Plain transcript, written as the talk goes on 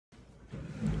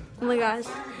Oh my gosh.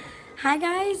 Hi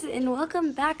guys, and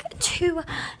welcome back to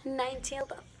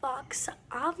Nine-Tailed Fox.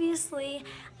 Obviously,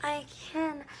 I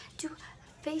can do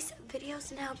face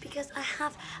videos now because I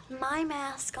have my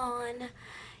mask on.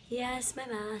 Yes, my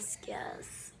mask,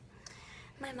 yes.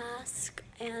 My mask,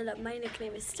 and my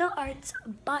nickname is still Arts,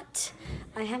 but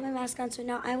I have my mask on, so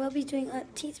now I will be doing a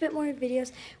teensy bit more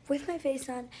videos with my face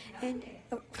on and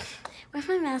with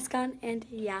my mask on, and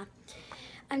yeah.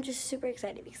 I'm just super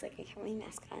excited because like I have my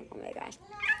mask on. Oh my gosh.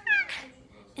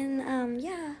 And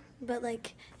yeah, but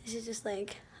like this is just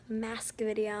like a mask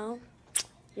video.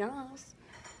 Yes.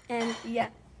 And yeah.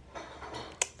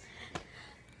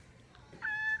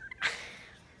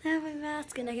 I have my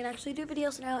mask and I can actually do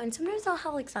videos now, and sometimes I'll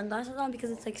have like sunglasses on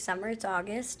because it's like summer, it's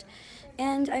August.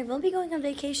 And I will be going on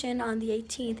vacation on the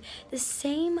 18th, the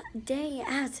same day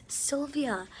as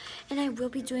Sylvia. And I will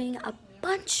be doing a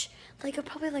bunch, like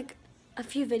probably like a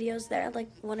few videos there, like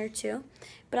 1 or 2,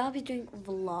 but I'll be doing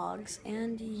vlogs.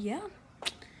 And yeah,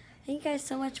 thank you guys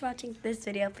so much for watching this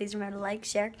video. Please remember to like,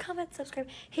 share, comment, subscribe,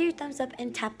 hit your thumbs up,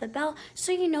 and tap the bell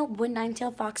so you know when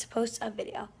Nine-Tailed Fox posts a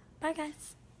video. Bye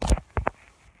guys.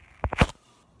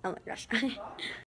 Oh my gosh.